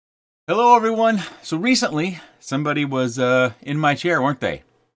Hello everyone. So recently somebody was in my chair, weren't they?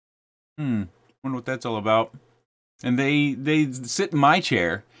 Wonder what that's all about. And they sit in my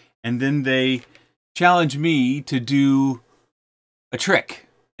chair and then they challenge me to do a trick.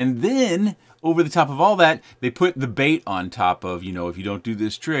 And then over the top of all that, they put the bait on top of, you know, if you don't do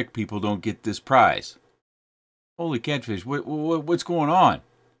this trick, people don't get this prize. Holy catfish, what's going on?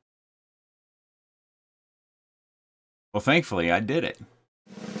 Well, thankfully I did it.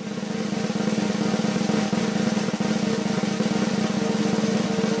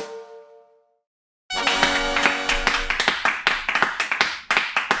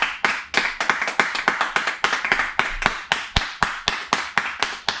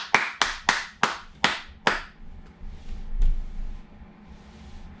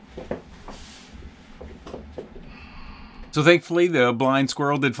 So thankfully, the blind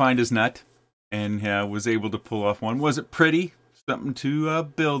squirrel did find his nut and was able to pull off one. Was it pretty? Something to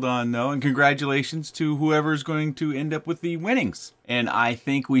build on, though. And congratulations to whoever's going to end up with the winnings. And I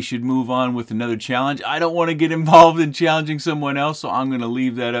think we should move on with another challenge. I don't want to get involved in challenging someone else, so I'm going to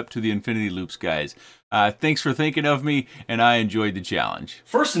leave that up to the Infinity Loops guys. Thanks for thinking of me, and I enjoyed the challenge.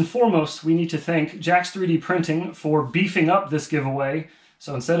 First and foremost, we need to thank Jack's 3D Printing for beefing up this giveaway.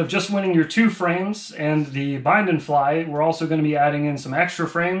 So instead of just winning your 2 frames and the bind and fly, we're also going to be adding in some extra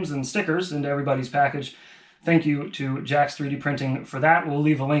frames and stickers into everybody's package. Thank you to Jack's 3D Printing for that. We'll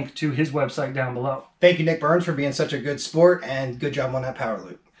leave a link to his website down below. Thank you, Nick Burns, for being such a good sport, and good job on that power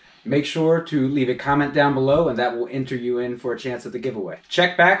loop. Make sure to leave a comment down below, and that will enter you in for a chance at the giveaway.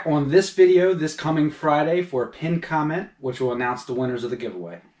 Check back on this video this coming Friday for a pinned comment, which will announce the winners of the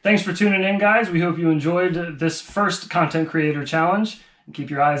giveaway. Thanks for tuning in, guys. We hope you enjoyed this first Content Creator Challenge. And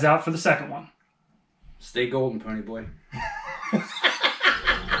keep your eyes out for the second one. Stay golden, Pony Boy.